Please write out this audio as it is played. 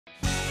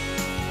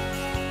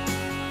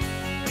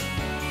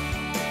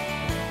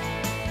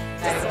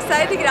Just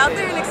excited to get out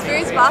there and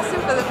experience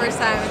Boston for the first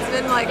time. It's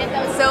been like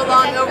so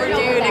long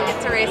overdue to get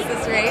to race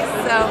this race.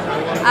 So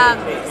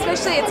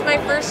especially it's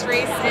my first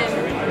race in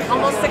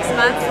almost 6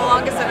 months, the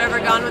longest I've ever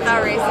gone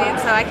without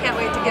racing. So I can't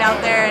wait to get out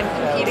there and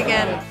compete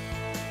again.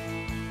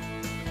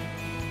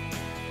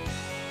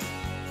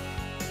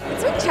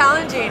 It's been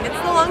challenging.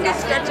 It's the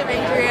longest stretch of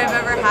injury I've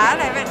ever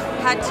had. I haven't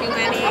had too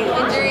many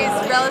injuries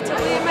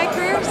relatively in my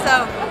career,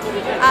 so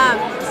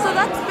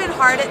that's been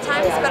hard at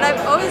times, but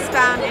I've always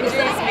found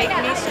injuries make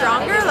me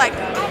stronger, like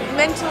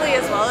mentally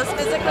as well as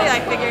physically. I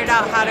figured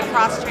out how to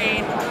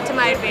cross-train to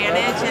my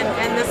advantage,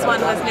 and this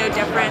one was no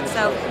different.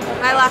 So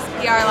my last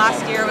PR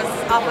last year was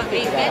off of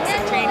 8 weeks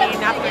of training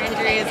after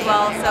injury as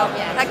well, so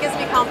that gives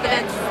me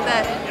confidence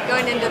that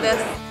going into this.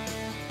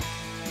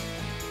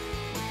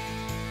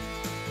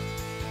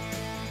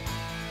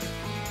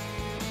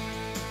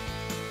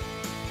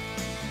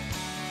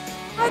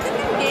 I think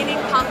I'm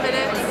gaining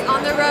confidence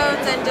on the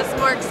roads and just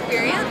more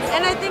experience.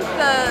 And I think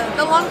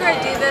the longer I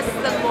do this,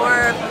 the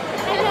more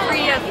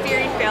free of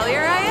fearing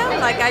failure I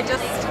am. Like I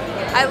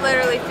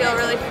literally feel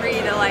really free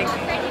to like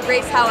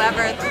race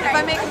however. If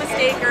I make a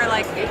mistake or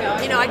like,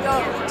 you know, I go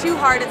too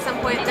hard at some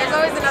point, there's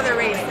always another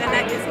race, and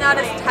it's not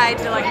as tied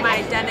to like my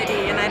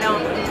identity, and I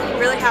don't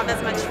really have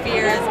as much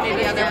fear as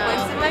maybe other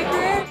points in my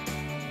career.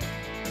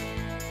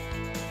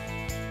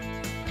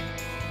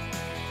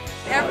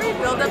 Every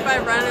build-up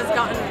I've run has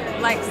gotten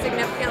like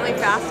significantly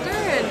faster,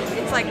 and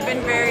it's like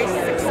been very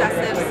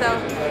successive. So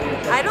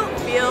I don't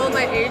feel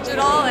my age at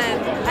all,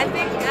 and I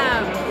think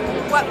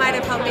what might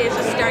have helped me is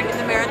just starting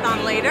the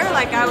marathon later.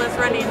 Like I was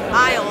running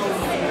miles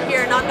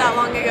here not that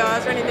long ago. I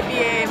was running the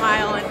BAA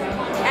mile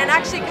and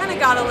actually kind of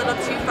got a little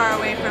too far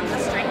away from the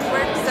strength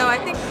work. So I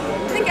think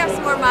I have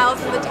some more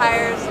miles in the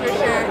tires for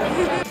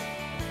sure.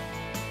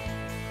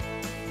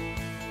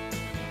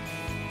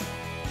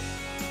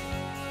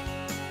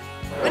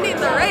 Winning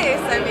the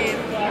race, I mean,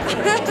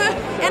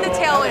 and a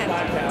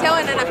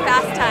tailwind and a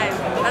fast time.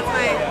 That's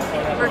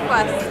my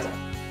request.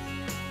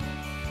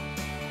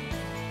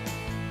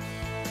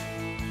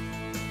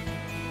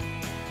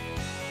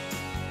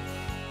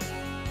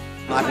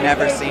 I've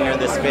never seen her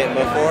this fit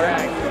before,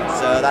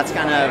 so that's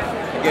kind of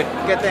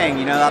a good thing.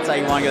 You know, that's how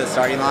you want to go to the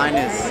starting line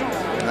is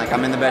like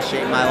I'm in the best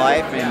shape of my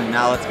life, and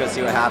now let's go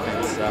see what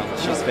happens. So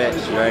she's fit,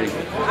 she's ready.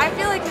 I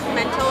feel like his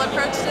mental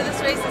approach to this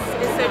race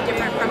is so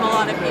different from a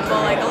lot of people.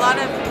 Like a lot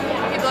of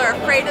people are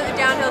afraid of the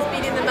downhills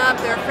beating them up,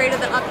 they're afraid of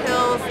the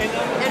uphills,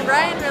 and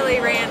Ryan really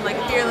ran like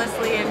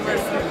fearlessly and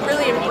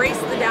really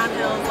embraced the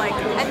downhills. Like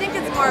I think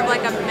it's more of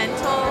like a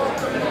mental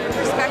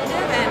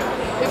perspective, and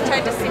we've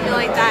tried to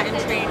simulate that in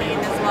training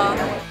as well.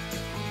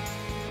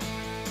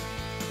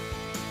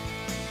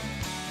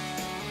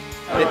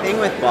 The thing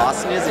with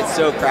Boston is it's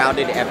so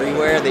crowded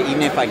everywhere that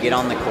even if I get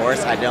on the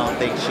course, I don't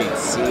think she'd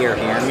see or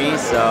hear me.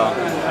 So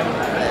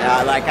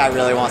I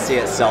really want to see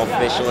it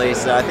selfishly.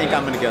 So I think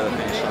I'm going to go to the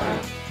finish line.